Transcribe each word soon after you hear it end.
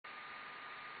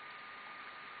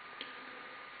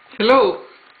Hello,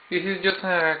 this is just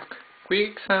a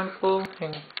quick example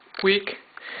and quick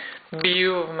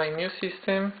view of my new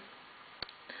system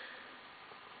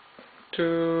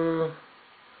to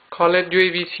call it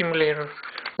UAV simulator.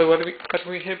 So what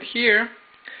we have here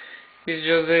is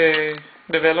just the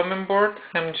development board.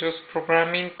 I'm just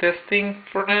programming, testing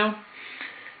for now.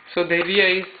 So the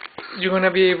idea is you're gonna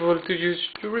be able to use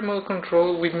your remote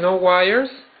control with no wires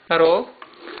at all.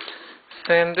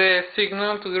 Send the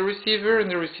signal to the receiver, and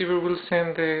the receiver will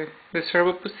send the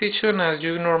servo position as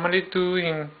you normally do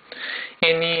in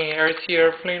any RC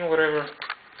airplane, whatever.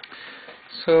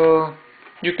 So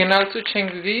you can also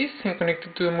change this and connect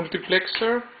it to the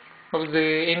multiplexer of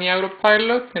any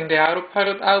autopilot, and the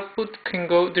autopilot output can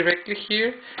go directly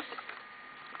here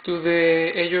to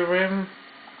the ARM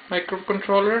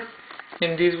microcontroller,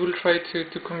 and this will try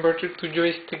to convert it to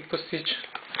joystick position.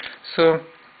 So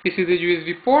this is the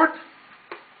USB port.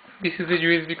 This is the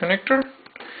USB connector.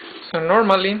 So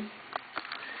normally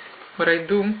what I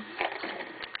do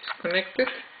is connect it,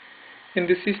 and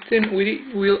the system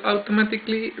will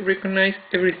automatically recognize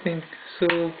everything.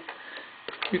 So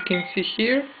you can see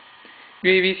here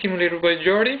UAV simulator by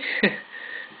Jordi.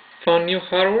 Found new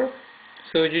hardware,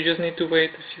 so you just need to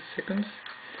wait a few seconds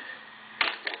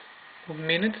or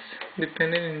minutes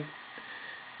depending on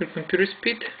your computer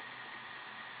speed,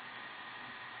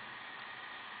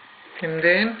 and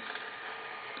then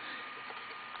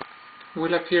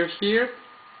will appear here.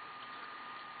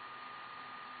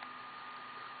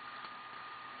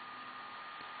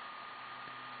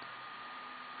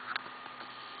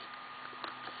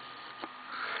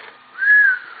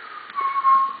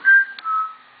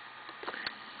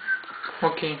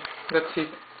 Okay, that's it.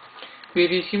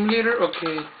 UAV simulator.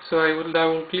 Okay, so I will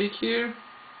double click here.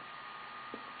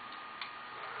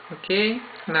 Okay,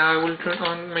 now I will turn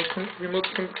on my remote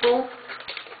control.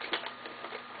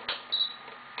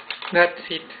 That's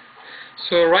it.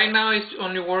 So right now it's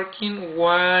only working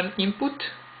one input,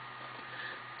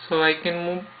 so I can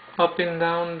move up and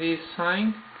down this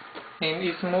sign, and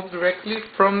it's moved directly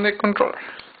from the controller.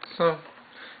 So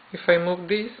if I move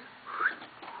this,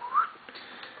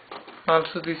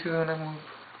 also this is gonna move.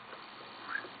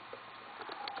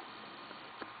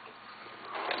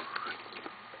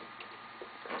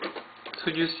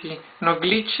 So you see, no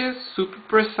glitches, super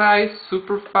precise,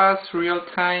 super fast, real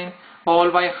time,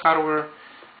 all by hardware.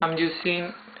 I'm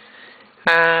using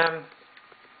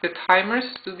the timers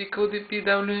to decode the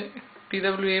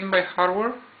PWM by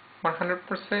hardware,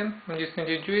 100%. I'm using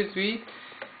the USB,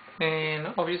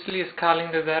 and obviously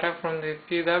scaling the data from the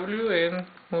PW and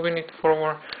moving it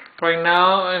forward. Right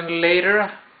now and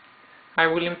later I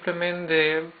will implement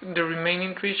the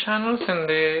remaining 3 channels and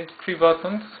the 3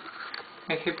 buttons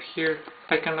I have here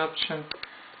like an option.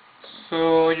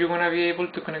 So you're gonna be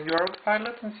able to connect your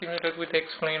autopilot and simulate with the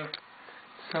explainer.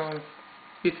 So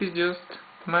this is just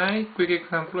my quick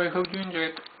example. I hope you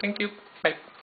enjoyed. Thank you.